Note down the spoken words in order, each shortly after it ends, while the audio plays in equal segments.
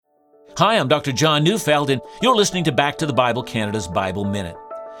Hi, I'm Dr. John Neufeld, and you're listening to Back to the Bible Canada's Bible Minute.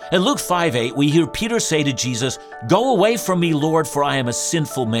 In Luke 5:8, we hear Peter say to Jesus, "Go away from me, Lord, for I am a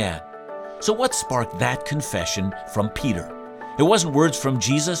sinful man." So what sparked that confession from Peter? It wasn't words from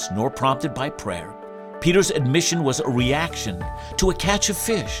Jesus, nor prompted by prayer. Peter's admission was a reaction to a catch of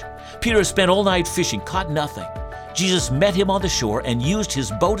fish. Peter spent all night fishing, caught nothing. Jesus met him on the shore and used his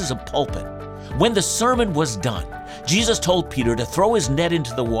boat as a pulpit. When the sermon was done, Jesus told Peter to throw his net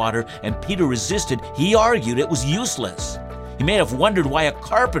into the water, and Peter resisted. He argued it was useless. He may have wondered why a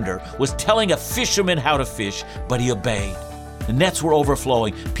carpenter was telling a fisherman how to fish, but he obeyed. The nets were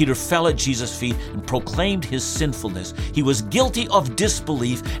overflowing. Peter fell at Jesus' feet and proclaimed his sinfulness. He was guilty of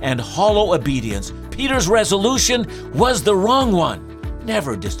disbelief and hollow obedience. Peter's resolution was the wrong one.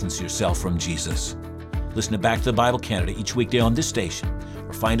 Never distance yourself from Jesus. Listen to Back to the Bible Canada each weekday on this station,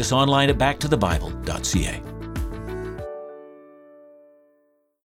 or find us online at backtothebible.ca.